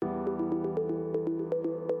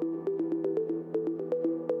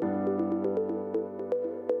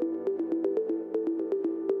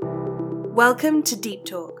Welcome to Deep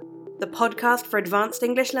Talk, the podcast for advanced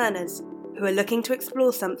English learners who are looking to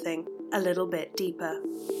explore something a little bit deeper.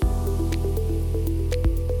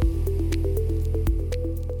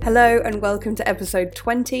 Hello and welcome to episode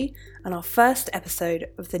 20 and our first episode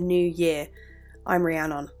of the new year. I'm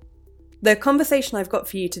Rhiannon. The conversation I've got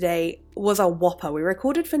for you today was a whopper. We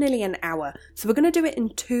recorded for nearly an hour, so we're going to do it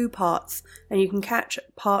in two parts and you can catch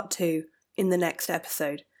part 2 in the next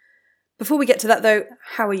episode. Before we get to that though,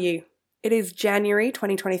 how are you? It is January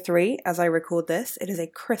 2023 as I record this. It is a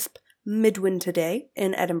crisp midwinter day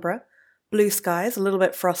in Edinburgh. Blue skies, a little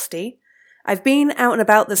bit frosty. I've been out and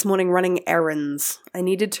about this morning running errands. I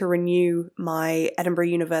needed to renew my Edinburgh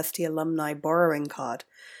University alumni borrowing card.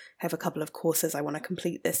 I have a couple of courses I want to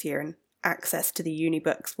complete this year and access to the uni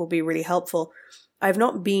books will be really helpful. I've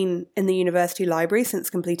not been in the university library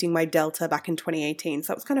since completing my Delta back in 2018,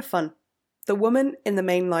 so that was kind of fun. The woman in the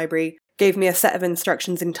main library gave me a set of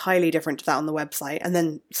instructions entirely different to that on the website and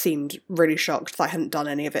then seemed really shocked that I hadn't done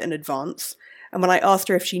any of it in advance. And when I asked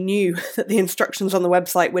her if she knew that the instructions on the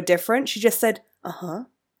website were different, she just said, uh-huh.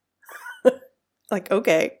 Like,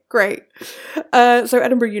 okay, great. So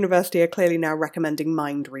Edinburgh University are clearly now recommending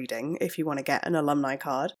mind reading if you want to get an alumni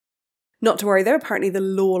card. Not to worry though, apparently the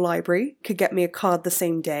law library could get me a card the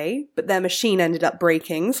same day, but their machine ended up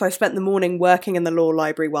breaking, so I spent the morning working in the law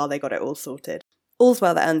library while they got it all sorted. All's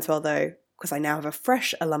well that ends well though, because I now have a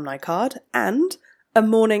fresh alumni card and a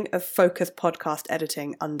morning of focused podcast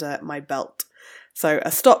editing under my belt. So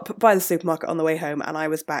a stop by the supermarket on the way home and I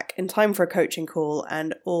was back in time for a coaching call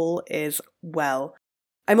and all is well.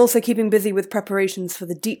 I'm also keeping busy with preparations for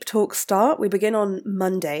the Deep Talk start. We begin on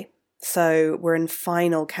Monday, so we're in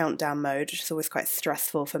final countdown mode, which is always quite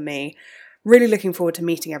stressful for me. Really looking forward to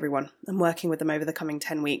meeting everyone and working with them over the coming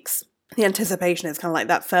 10 weeks. The anticipation is kind of like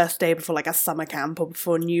that first day before like a summer camp or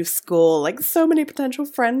before new school, like so many potential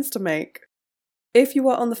friends to make. If you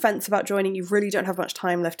are on the fence about joining, you really don't have much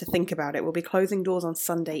time left to think about it. We'll be closing doors on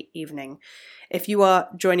Sunday evening. If you are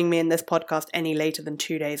joining me in this podcast any later than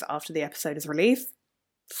 2 days after the episode is released,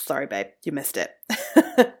 sorry babe, you missed it.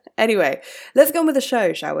 Anyway, let's go on with the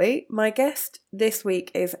show, shall we? My guest this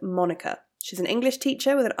week is Monica. She's an English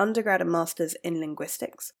teacher with an undergrad and master's in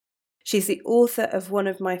linguistics. She's the author of one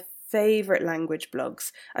of my favourite language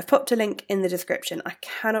blogs. I've popped a link in the description. I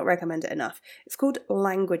cannot recommend it enough. It's called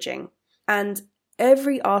Languaging. And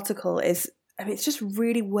every article is, it's just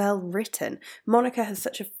really well written. Monica has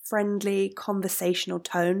such a friendly, conversational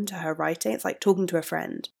tone to her writing. It's like talking to a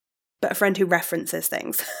friend, but a friend who references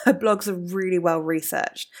things. Her blogs are really well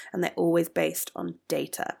researched and they're always based on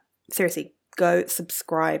data. Seriously, go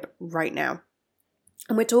subscribe right now.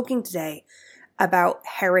 And we're talking today about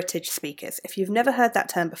heritage speakers. If you've never heard that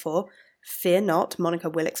term before, fear not, Monica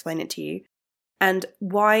will explain it to you, and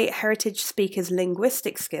why heritage speakers'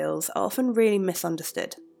 linguistic skills are often really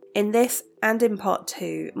misunderstood. In this and in part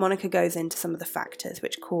 2, Monica goes into some of the factors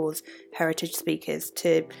which cause heritage speakers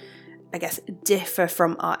to, differ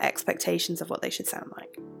from our expectations of what they should sound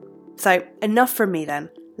like. So, enough from me then,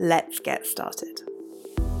 let's get started.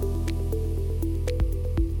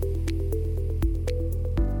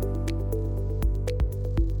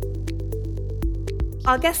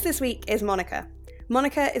 Our guest this week is Monica.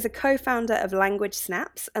 Monica is a co-founder of Language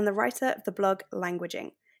Snaps and the writer of the blog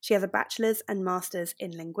Languaging. She has a bachelor's and master's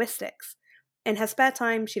in linguistics. In her spare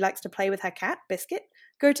time, she likes to play with her cat, Biscuit,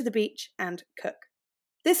 go to the beach, and cook.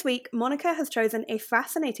 This week, Monica has chosen a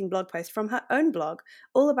fascinating blog post from her own blog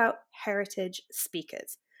all about heritage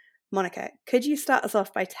speakers. Monica, could you start us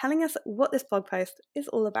off by telling us what this blog post is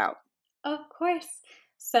all about? Of course.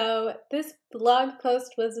 So this blog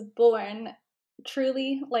post was born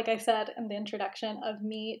truly, like I said in the introduction, of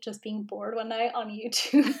me just being bored one night on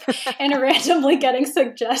YouTube and randomly getting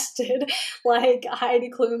suggested like Heidi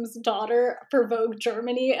Klum's daughter for Vogue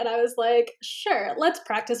Germany. And I was like, sure, let's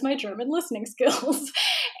practice my German listening skills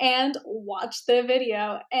and watch the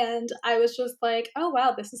video. And I was just like, oh,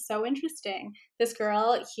 wow, this is so interesting. This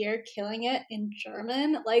girl here killing it in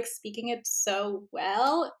German, like speaking it so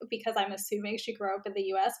well, because I'm assuming she grew up in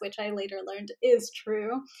the US, which I later learned is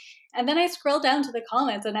true. And then I scrolled down to the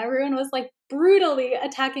comments and everyone was like brutally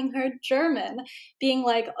attacking her German, being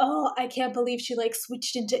like, oh, I can't believe she like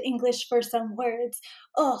switched into English for some words.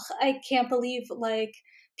 Oh, I can't believe like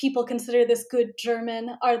people consider this good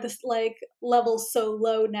German. Are this like levels so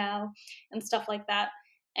low now and stuff like that.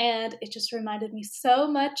 And it just reminded me so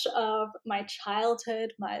much of my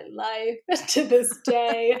childhood, my life to this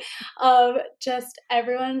day, of just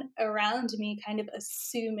everyone around me kind of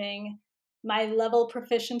assuming my level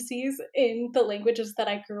proficiencies in the languages that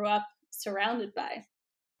I grew up surrounded by.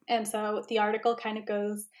 And so the article kind of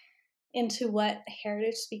goes into what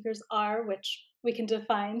heritage speakers are, which we can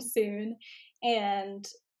define soon, and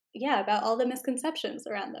about all the misconceptions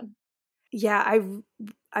around them. Yeah,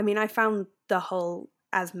 I mean, I found the whole,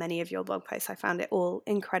 as many of your blog posts, I found it all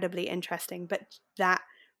incredibly interesting, but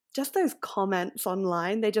just those comments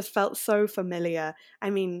online, they just felt so familiar. I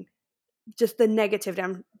mean, just the negative,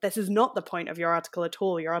 this is not the point of your article at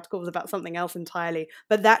all. Your article was about something else entirely,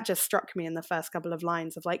 but that just struck me in the first couple of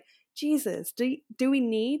lines of like, Jesus, do we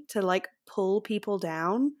need to like pull people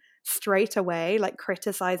down straight away, like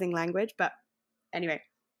criticizing language? But anyway,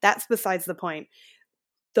 that's besides the point.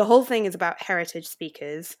 The whole thing is about heritage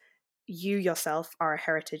speakers. You yourself are a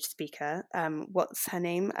heritage speaker. What's her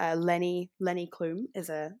name? Lenny Klum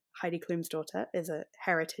Heidi Klum's daughter is a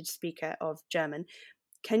heritage speaker of German.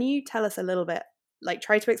 Can you tell us a little bit, like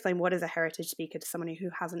try to explain what is a heritage speaker to someone who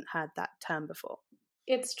hasn't heard that term before?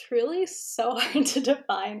 It's truly so hard to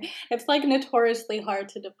define. It's like notoriously hard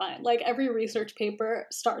to define. Like every research paper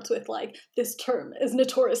starts with like, this term is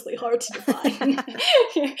notoriously hard to define.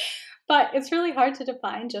 But it's really hard to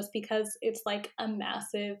define just because it's like a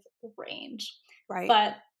massive range. Right.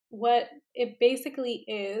 But what it basically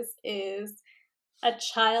is a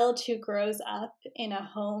child who grows up in a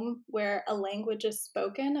home where a language is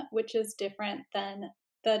spoken, which is different than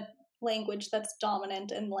the language that's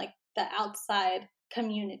dominant in like the outside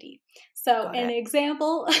community. So an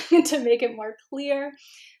example to make it more clear.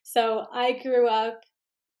 So I grew up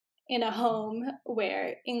in a home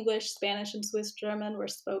where English, Spanish, and Swiss German were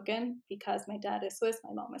spoken because my dad is Swiss,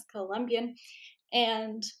 my mom is Colombian.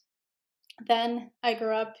 And then I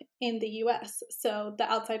grew up in the US. So the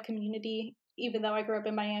outside community, even though I grew up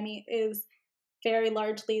in Miami, is very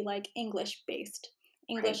largely like English based,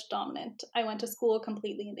 English dominant. I went to school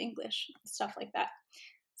completely in English, stuff like that.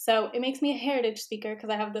 So it makes me a heritage speaker because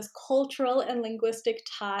I have this cultural and linguistic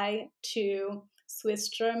tie to Swiss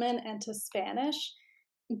German and to Spanish.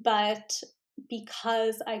 But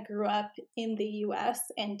because I grew up in the US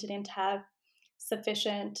and didn't have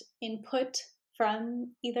sufficient input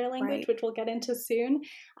from either language, which we'll get into soon,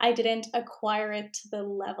 I didn't acquire it to the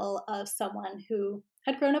level of someone who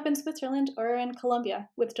had grown up in Switzerland or in Colombia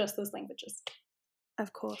with just those languages.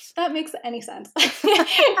 Of course. If that makes any sense. I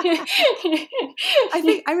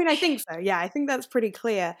think so. Yeah, I think that's pretty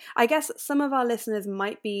clear. I guess some of our listeners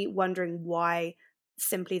might be wondering why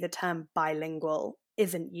simply the term bilingual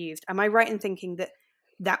isn't used. Am I right in thinking that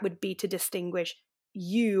that would be to distinguish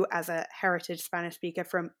you as a heritage Spanish speaker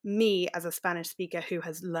from me as a Spanish speaker who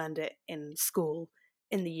has learned it in school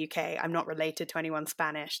in the UK? I'm not related to anyone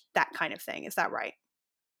Spanish, that kind of thing. Is that right?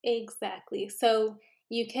 Exactly. So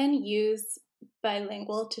you can use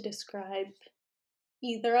bilingual to describe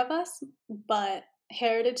either of us, but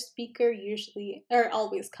heritage speaker usually or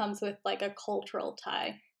always comes with like a cultural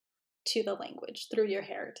tie to the language through your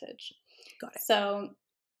heritage. Got it. So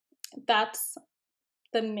that's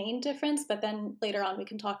the main difference, but then later on we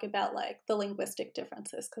can talk about like the linguistic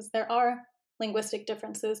differences because there are linguistic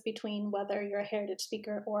differences between whether you're a heritage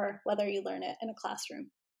speaker or whether you learn it in a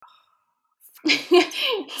classroom.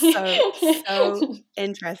 So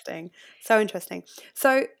interesting. So interesting.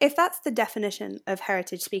 So if that's the definition of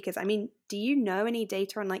heritage speakers, I mean, do you know any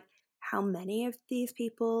data on like how many of these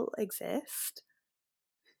people exist?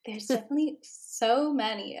 There's definitely so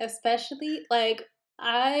many, especially like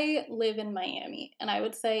I live in Miami and I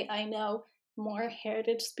would say I know more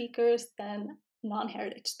heritage speakers than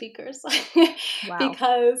non-heritage speakers. Wow.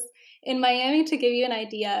 Because in Miami, to give you an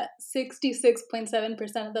idea,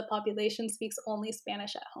 66.7% of the population speaks only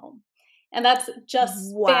Spanish at home. And that's just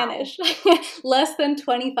Spanish. Less than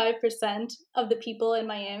 25% of the people in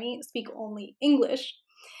Miami speak only English.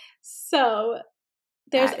 So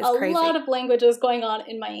there's a lot of languages going on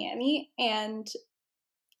in Miami, and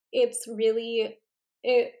it's really,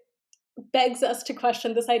 it begs us to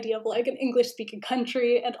question this idea of like an English-speaking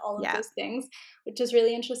country and all of those things, which is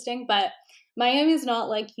really interesting. But Miami is not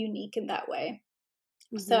like unique in that way.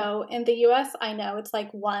 Mm-hmm. So in the US, I know it's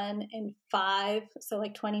like 1 in 5, so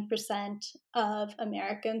like 20% of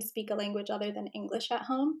Americans speak a language other than English at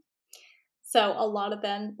home. So a lot of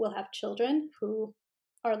them will have children who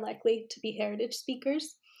are likely to be heritage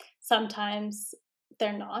speakers. Sometimes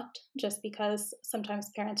they're not, just because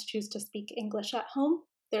sometimes parents choose to speak English at home.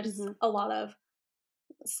 There's a lot of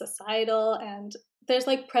societal and there's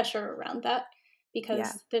like pressure around that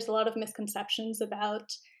because there's a lot of misconceptions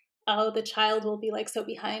about, oh, the child will be like so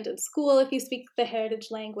behind in school if you speak the heritage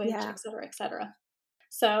language, et cetera, et cetera.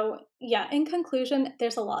 So yeah, in conclusion,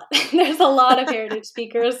 there's a lot. There's a lot of heritage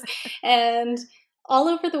speakers and all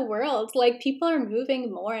over the world, like people are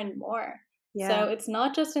moving more and more. Yeah. So it's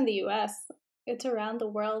not just in the US. it's around the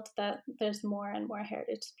world that there's more and more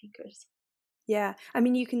heritage speakers. Yeah, I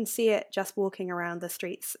mean, you can see it just walking around the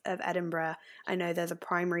streets of Edinburgh. I know there's a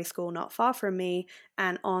primary school not far from me,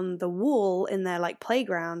 and on the wall in their like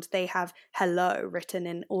playground, they have hello written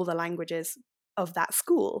in all the languages of that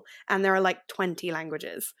school, and there are like 20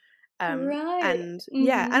 languages. Right. And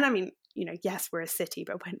yeah, Mm-hmm. and I mean, yes, we're a city,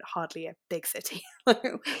 but we're hardly a big city.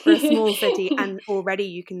 We're a small city, and already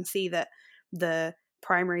you can see that the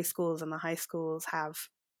primary schools and the high schools have,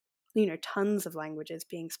 tons of languages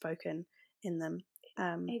being spoken in them,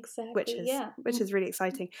 which Exactly. is Yeah. which is really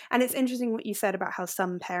exciting. And it's interesting what you said about how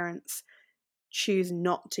some parents choose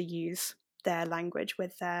not to use their language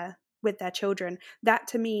with their children. That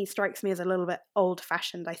to me strikes me as a little bit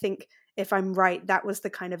old-fashioned. I think, if I'm right, that was the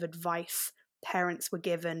kind of advice parents were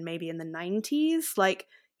given maybe in the 90s, like,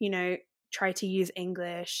 try to use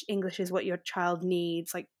English is what your child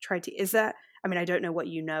needs, like try to is that I mean, I don't know what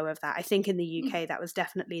you know of that. I think in the UK that was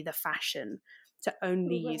definitely the fashion, to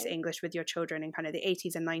only use Right. English with your children in kind of the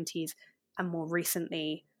 80s and 90s, and more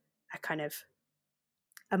recently a kind of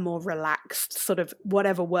a more relaxed sort of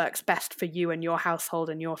whatever works best for you and your household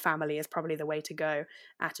and your family is probably the way to go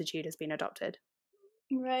attitude has been adopted.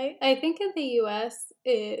 Right. I think in the US,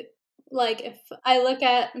 like if I look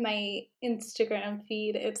at my Instagram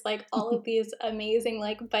feed, it's like all of these amazing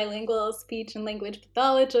like bilingual speech and language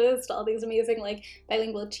pathologists, all these amazing like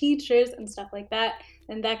bilingual teachers and stuff like that.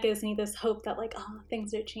 And that gives me this hope that like, oh,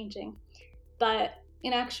 things are changing. But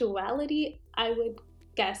in actuality, I would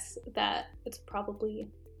guess that it's probably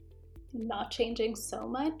not changing so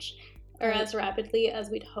much or Right. as rapidly as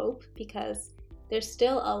we'd hope, because there's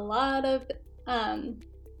still a lot of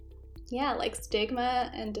like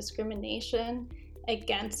stigma and discrimination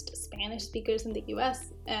against Spanish speakers in the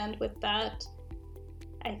US. And with that,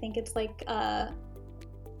 I think it's like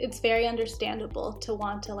it's very understandable to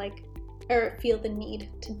want to like or feel the need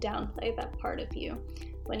to downplay that part of you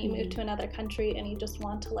when you move to another country and you just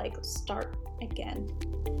want to like start again.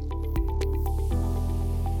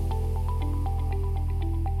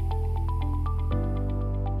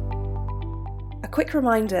 A quick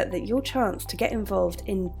reminder that your chance to get involved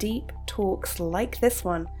in deep talks like this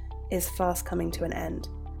one is fast coming to an end.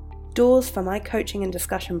 Doors for my coaching and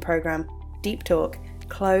discussion program, Deep Talk,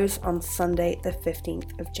 close on Sunday the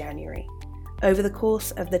 15th of January. Over the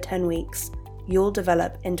course of the 10 weeks, you'll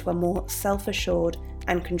develop into a more self-assured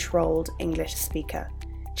and controlled English speaker,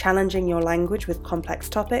 challenging your language with complex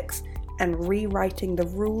topics and rewriting the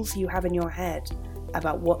rules you have in your head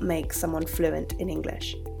about what makes someone fluent in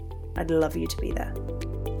English. I'd love you to be there.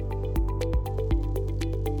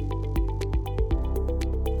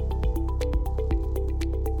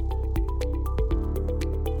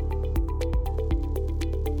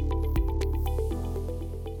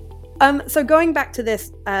 So going back to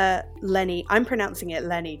this, Lenny, I'm pronouncing it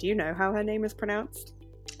Lenny. Do you know how her name is pronounced?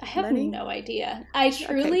 I have Lenny? no idea. I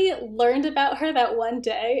truly learned about her that one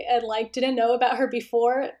day and like didn't know about her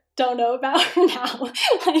before, don't know about her now.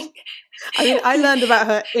 Like, I mean, I learned about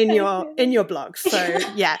her in your blog. So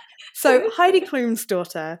yeah. So Heidi Klum's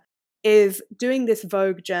daughter is doing this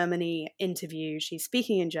Vogue Germany interview. She's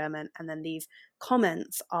speaking in German, and then these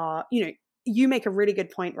comments are, you make a really good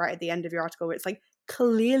point right at the end of your article where it's like,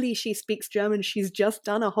 clearly she speaks German. She's just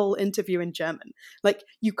done a whole interview in German. Like,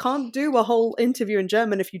 you can't do a whole interview in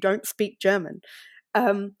German if you don't speak German.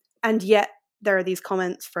 And yet there are these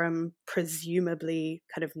comments from presumably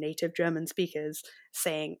kind of native German speakers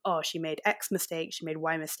saying, oh, she made X mistake, she made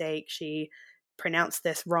Y mistake, she pronounced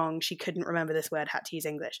this wrong, she couldn't remember this word, had to use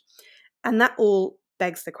English. And that all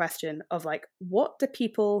begs the question of like, what do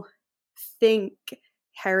people think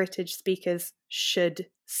heritage speakers should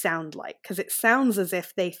sound like? Because it sounds as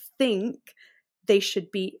if they think they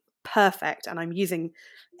should be perfect, and I'm using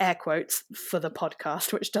air quotes for the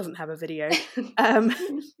podcast, which doesn't have a video. I'm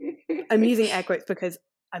using air quotes because,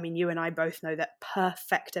 I mean, you and I both know that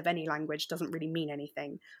perfect of any language doesn't really mean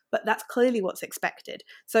anything, but that's clearly what's expected.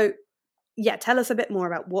 So yeah, tell us a bit more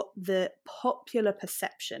about what the popular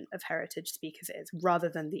perception of heritage speakers is rather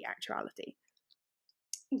than the actuality.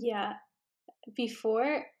 Yeah.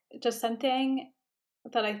 Before, just something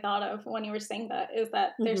that I thought of when you were saying that is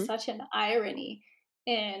that there's such an irony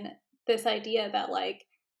in this idea that like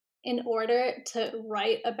in order to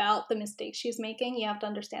write about the mistakes she's making, you have to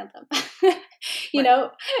understand them. You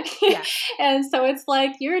know? Yeah. And so it's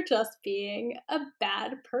like you're just being a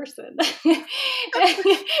bad person.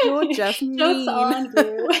 You're just mean. Joke's on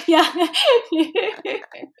you. Yeah.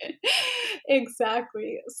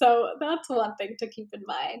 Exactly. So that's one thing to keep in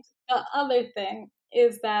mind. The other thing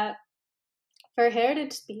is that for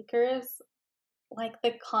heritage speakers, like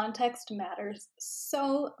the context matters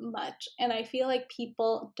so much. And I feel like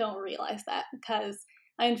people don't realize that because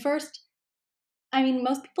most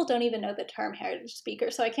people don't even know the term heritage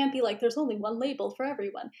speaker. So I can't be like, there's only one label for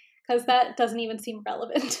everyone, because that doesn't even seem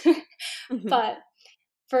relevant. Mm-hmm. But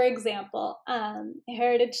for example,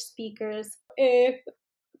 heritage speakers, if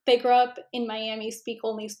they grow up in Miami, speak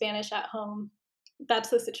only Spanish at home, that's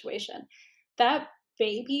the situation. That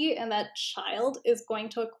baby and that child is going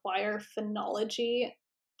to acquire phonology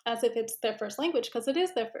as if it's their first language, because it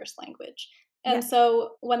is their first language. And Yeah.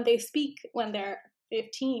 so when they speak, when they're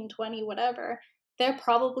 15, 20, whatever, they're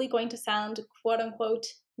probably going to sound quote unquote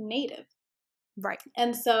native. Right.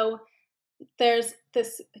 And so there's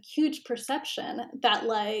this huge perception that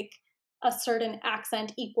like a certain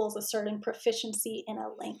accent equals a certain proficiency in a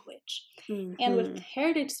language. Mm-hmm. And with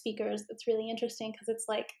heritage speakers, it's really interesting because it's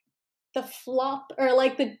like the flop or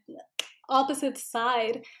like the opposite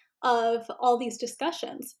side of all these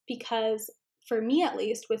discussions. Because for me, at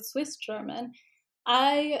least with Swiss German,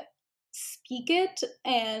 I speak it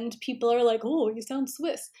and people are like, oh, you sound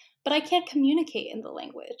Swiss. But I can't communicate in the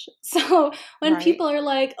language. So when Right. people are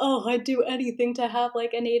like, oh, I'd do anything to have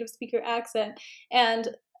like a native speaker accent, and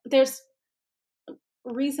there's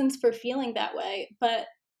reasons for feeling that way, but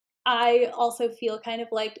I also feel kind of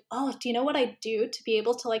like, oh, do you know what I do to be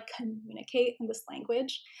able to like communicate in this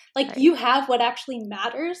language? Like Right. you have what actually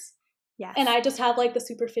matters, Yes. and I just have like the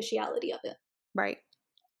superficiality of it. Right.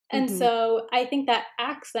 And Mm-hmm. so I think that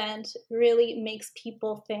accent really makes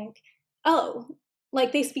people think, oh,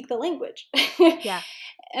 like they speak the language. Yeah.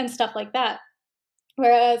 And stuff like that.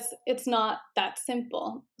 Whereas it's not that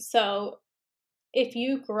simple. So if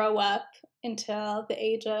you grow up until the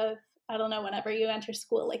age of, I don't know, whenever you enter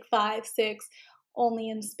school, like 5, 6, only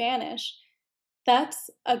in Spanish, that's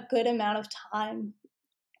a good amount of time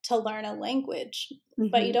to learn a language. Mm-hmm.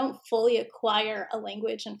 But you don't fully acquire a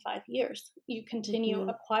language in 5 years. You continue Mm-hmm.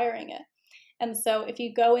 acquiring it. And so if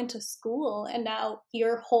you go into school and now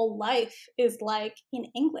your whole life is like in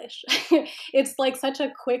English, it's like such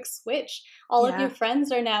a quick switch. All of your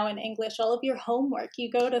friends are now in English, all of your homework,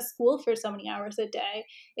 you go to school for so many hours a day.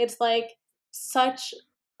 It's like such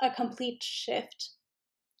a complete shift.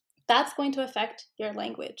 That's going to affect your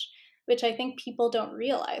language, which I think people don't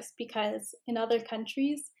realize because in other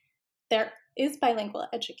countries, there is bilingual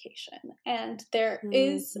education and there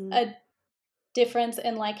is Mm-hmm. a difference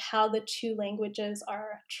in like how the two languages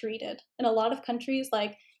are treated. In a lot of countries,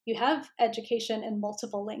 like you have education in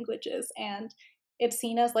multiple languages and it's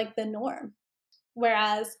seen as like the norm.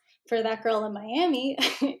 Whereas for that girl in Miami,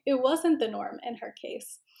 it wasn't the norm in her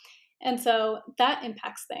case. And so that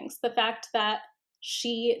impacts things. The fact that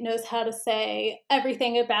she knows how to say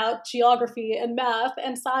everything about geography and math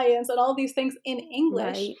and science and all these things in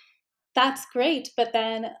English, Right. that's great. But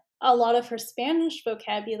then a lot of her Spanish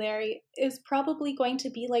vocabulary is probably going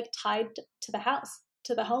to be like tied to the house,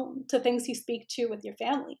 to the home, to things you speak to with your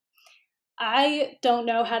family. I don't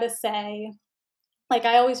know how to say, like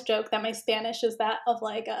I always joke that my Spanish is that of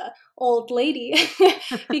like a old lady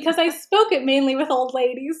because I spoke it mainly with old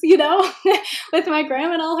ladies, you know, with my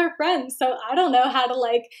grandma and all her friends. So I don't know how to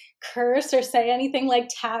like curse or say anything like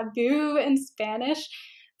taboo in Spanish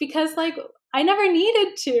because like I never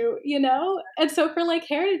needed to, you know? And so for like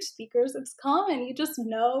heritage speakers, it's common. You just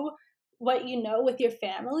know what you know with your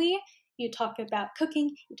family. You talk about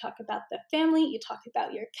cooking, you talk about the family, you talk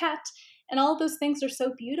about your cat, and all those things are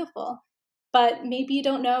so beautiful. But maybe you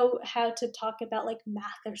don't know how to talk about like math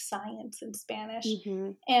or science in Spanish.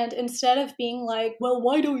 Mm-hmm. And instead of being like, well,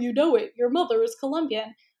 why don't you know it? Your mother is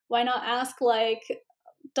Colombian. Why not ask like,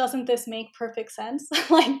 doesn't this make perfect sense?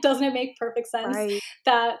 Like, doesn't it make perfect sense Right.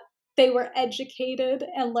 that they were educated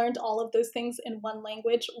and learned all of those things in one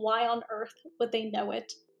language? Why on earth would they know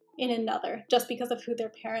it in another just because of who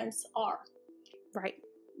their parents are? Right.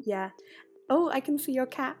 Yeah. Oh, I can see your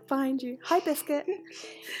cat behind you. Hi, Biscuit.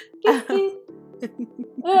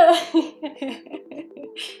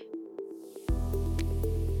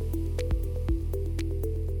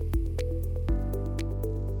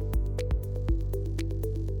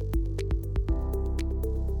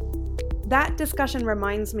 That discussion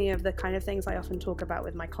reminds me of the kind of things I often talk about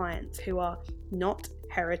with my clients who are not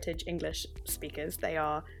heritage English speakers. They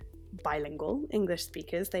are bilingual English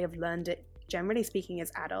speakers. They have learned it, generally speaking,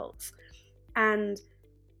 as adults. And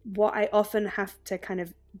what I often have to kind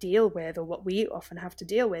of deal with, or what we often have to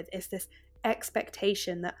deal with, is this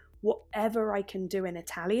expectation that whatever I can do in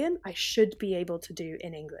Italian, I should be able to do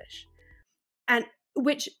in English. And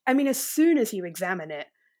which, I mean, as soon as you examine it,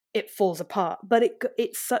 it falls apart. But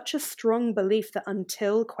it's such a strong belief that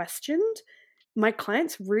until questioned, my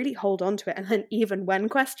clients really hold on to it. And then even when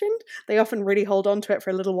questioned, they often really hold on to it for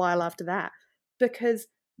a little while after that, because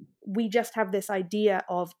we just have this idea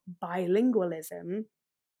of bilingualism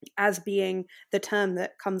as being the term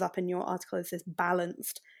that comes up in your article as this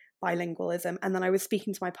balanced bilingualism. And then I was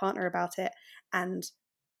speaking to my partner about it, and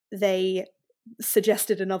they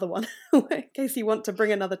suggested another one in case you want to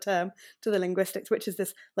bring another term to the linguistics, which is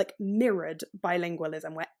this like mirrored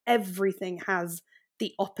bilingualism, where everything has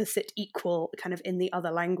the opposite equal kind of in the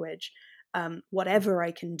other language. Whatever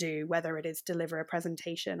I can do, whether it is deliver a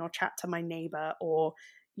presentation or chat to my neighbor or,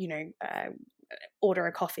 order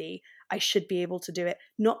a coffee, I should be able to do it.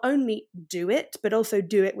 Not only do it, but also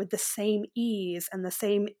do it with the same ease and the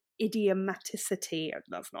same idiomaticity.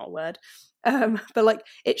 That's not a word. But like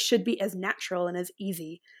it should be as natural and as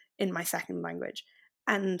easy in my second language.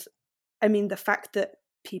 And I mean, the fact that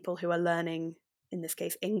people who are learning, in this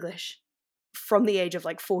case, English, from the age of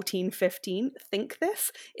like 14, 15, think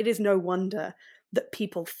this, it is no wonder that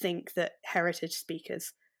people think that heritage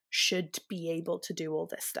speakers should be able to do all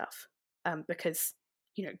this stuff. Because,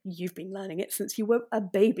 you've been learning it since you were a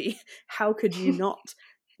baby. How could you not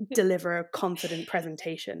deliver a confident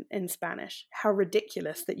presentation in Spanish? How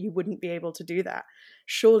ridiculous that you wouldn't be able to do that.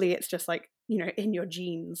 Surely it's just like, in your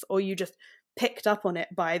genes, or you just picked up on it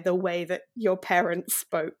by the way that your parents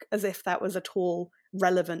spoke, as if that was at all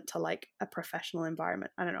relevant to like a professional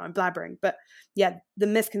environment. I don't know, I'm blabbering, but yeah, the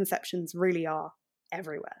misconceptions really are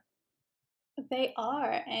everywhere. They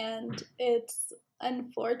are, and it's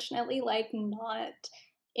unfortunately like not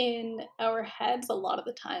in our heads a lot of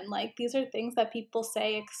the time. Like these are things that people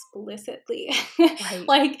say explicitly. Right.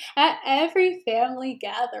 Like at every family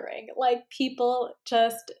gathering, like people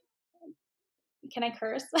just, can I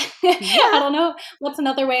curse? Yeah. I don't know what's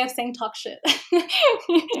another way of saying talk shit.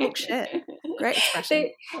 Talk shit. Great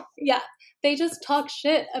expression. They just talk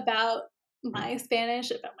shit about my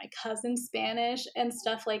Spanish, about my cousin's Spanish and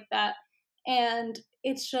stuff like that. And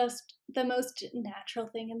it's just the most natural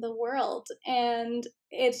thing in the world. And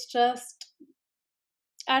it's just,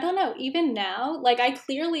 I don't know, even now, like I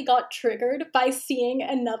clearly got triggered by seeing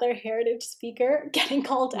another heritage speaker getting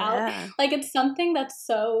called out. Like it's something that's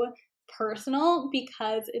so personal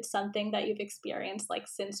because it's something that you've experienced like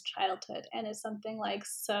since childhood, and it's something like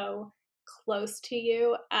so close to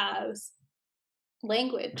you as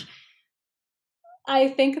language. I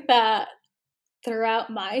think that throughout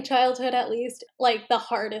my childhood, at least, like the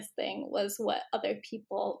hardest thing was what other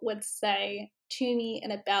people would say to me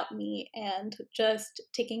and about me. And just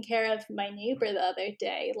taking care of my neighbor the other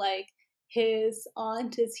day, like his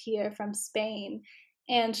aunt is here from Spain,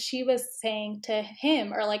 and she was saying to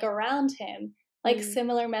him or like around him like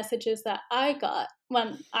similar messages that I got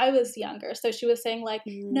when I was younger. So she was saying like,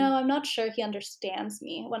 no, I'm not sure he understands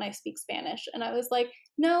me when I speak Spanish. And I was like,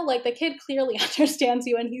 no, like the kid clearly understands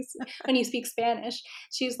you when you speak Spanish.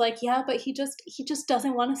 She's like, yeah, but he just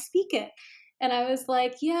doesn't want to speak it. And I was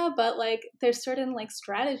like, yeah, but like there's certain like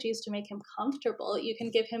strategies to make him comfortable. You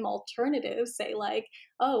can give him alternatives, say like,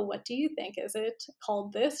 oh, what do you think? Is it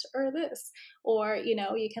called this or this? Or,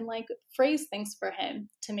 you can like phrase things for him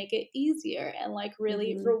to make it easier and like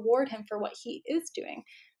really reward him for what he is doing.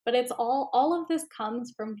 But it's all of this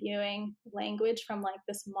comes from viewing language from like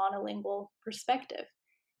this monolingual perspective,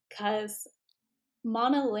 because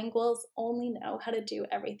monolinguals only know how to do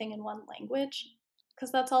everything in one language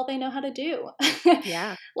because that's all they know how to do.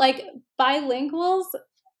 Yeah. Like bilinguals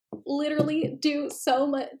literally do so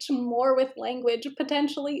much more with language,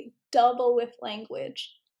 potentially double with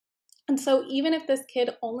language. And so even if this kid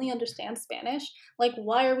only understands Spanish, like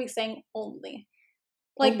why are we saying only?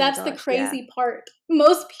 Like that's the crazy part.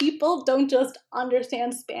 Most people don't just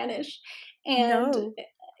understand Spanish. And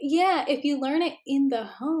yeah, if you learn it in the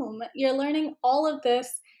home, you're learning all of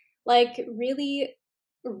this like really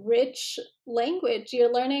rich language.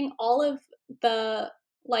 You're learning all of the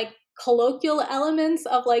like colloquial elements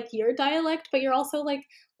of like your dialect, but you're also like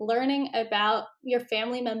learning about your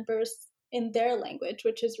family members in their language,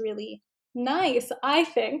 which is really nice, I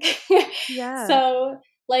think. Yeah. So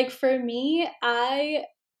like for me,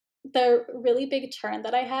 the really big turn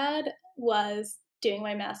that I had was doing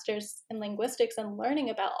my master's in linguistics and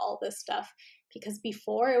learning about all this stuff, because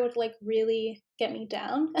before it would like really get me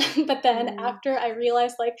down. But then after I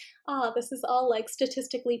realized like, this is all like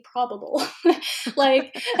statistically probable.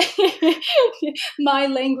 Like my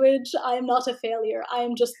language, I am not a failure. I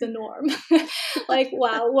am just the norm. Like,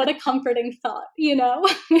 wow, what a comforting thought,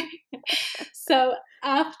 So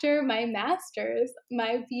after my master's,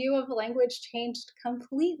 my view of language changed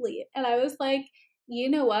completely. And I was like, you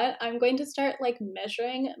know what? I'm going to start like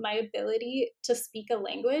measuring my ability to speak a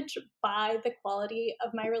language by the quality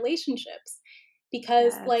of my relationships.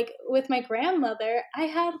 because Yes. like with my grandmother, I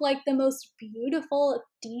had like the most beautiful,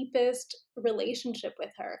 deepest relationship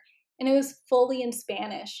with her, and it was fully in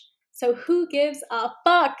Spanish. So who gives a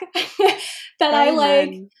fuck that I like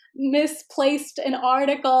Amen. misplaced an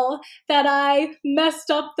article, that I messed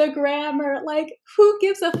up the grammar? Like, who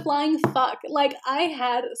gives a flying fuck? Like, I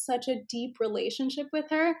had such a deep relationship with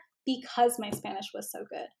her because my Spanish was so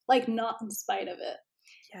good, like not in spite of it.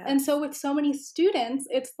 Yes. And so with so many students,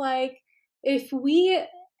 it's like, if we,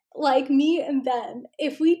 like me and them,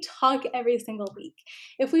 if we talk every single week,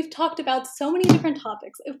 if we've talked about so many different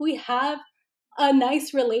topics, if we have a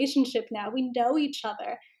nice relationship now, we know each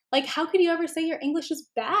other, like how could you ever say your English is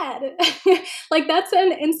bad? Like that's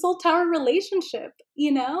an insult to our relationship,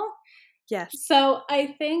 you know? Yes. So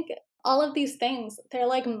I think all of these things, they're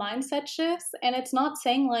like mindset shifts, and it's not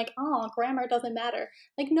saying like, oh, grammar doesn't matter.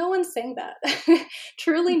 Like no one's saying that.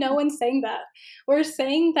 Truly no one's saying that. We're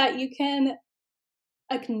saying that you can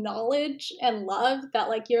acknowledge and love that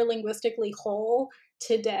like you're linguistically whole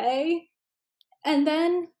today, and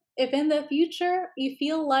then if in the future you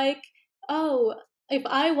feel like, oh, if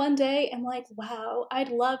I one day am like, wow, I'd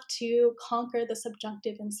love to conquer the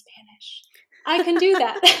subjunctive in Spanish, I can do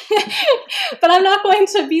that. But I'm not going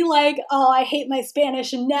to be like, oh, I hate my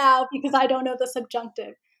Spanish now because I don't know the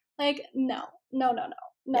subjunctive. Like, no.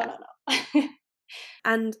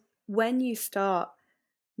 And when you start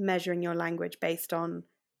measuring your language based on,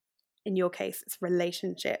 in your case, it's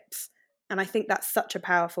relationships, and I think that's such a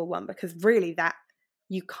powerful one, because really that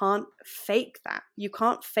you can't fake that. You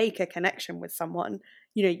can't fake a connection with someone.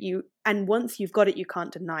 And once you've got it, you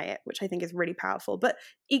can't deny it, which I think is really powerful. But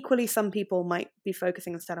equally, some people might be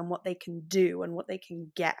focusing instead on what they can do and what they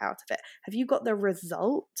can get out of it. Have you got the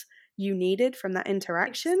result you needed from that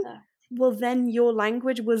interaction? Exactly. Well, then your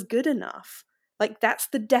language was good enough. Like, that's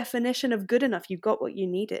the definition of good enough. You got what you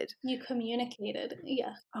needed. You communicated.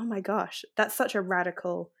 Yeah. Oh my gosh. That's such a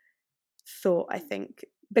radical thought, I think,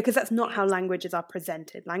 because that's not how languages are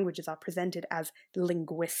presented. Languages are presented as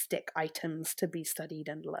linguistic items to be studied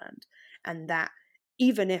and learned. And that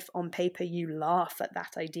even if on paper you laugh at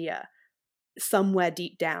that idea, somewhere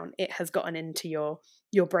deep down it has gotten into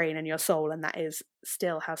your brain and your soul, and that is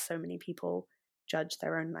still how so many people judge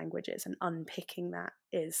their own languages. And unpicking that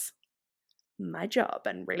is my job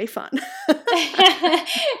and really fun.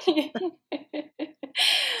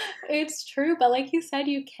 It's true, but like you said,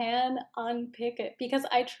 you can unpick it, because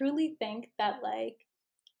I truly think that like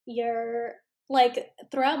you're like,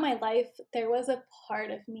 throughout my life there was a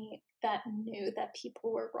part of me that knew that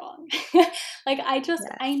people were wrong. Like I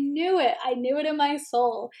knew it in my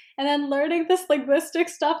soul. And then learning this linguistic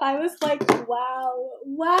stuff, I was like,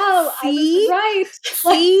 wow, See? I was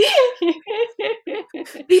right.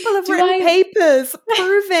 See? People have written papers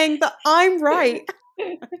proving that I'm right.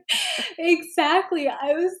 Exactly.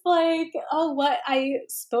 I was like, oh, what? I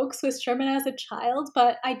spoke Swiss German as a child,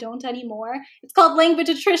 but I don't anymore. It's called language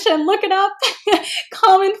attrition. Look it up.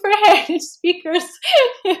 Common for heritage speakers.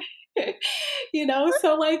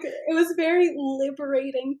 So like it was very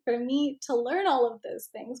liberating for me to learn all of those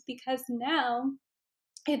things, because now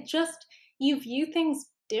you view things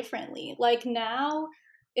differently. Like now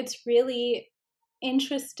it's really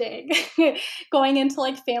interesting going into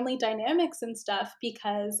like family dynamics and stuff,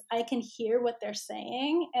 because I can hear what they're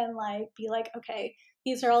saying and like be like, okay,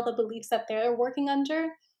 these are all the beliefs that they're working under.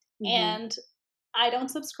 Mm-hmm. And I don't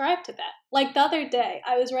subscribe to that. Like the other day,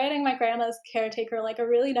 I was writing my grandma's caretaker like a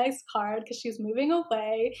really nice card because she was moving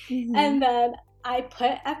away. Mm-hmm. And then I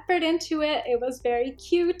put effort into it. It was very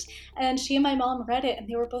cute. And she and my mom read it, and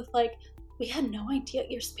they were both like, we had no idea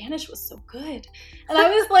your Spanish was so good. And I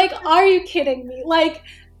was like, are you kidding me? Like,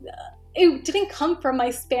 it didn't come from my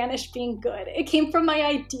Spanish being good. It came from my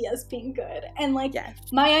ideas being good. And like,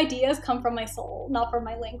 my ideas come from my soul, not from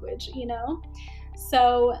my language,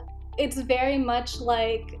 So it's very much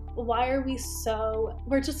like, why are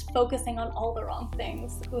we're just focusing on all the wrong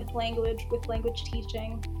things with language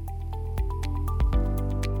teaching.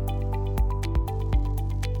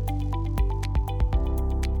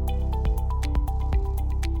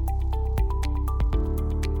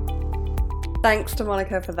 Thanks to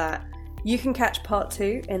Monica for that. You can catch part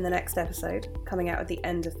 2 in the next episode, coming out at the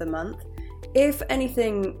end of the month. If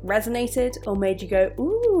anything resonated or made you go,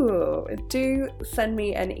 ooh, do send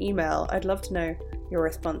me an email. I'd love to know your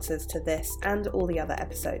responses to this and all the other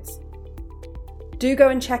episodes. Do go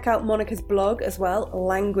and check out Monica's blog as well,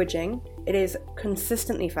 Languaging. It is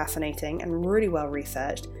consistently fascinating and really well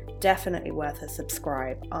researched. Definitely worth a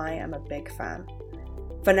subscribe. I am a big fan.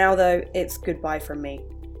 For now though, it's goodbye from me.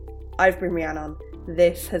 I've been Rhiannon.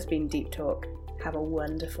 This has been Deep Talk. Have a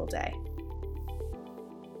wonderful day.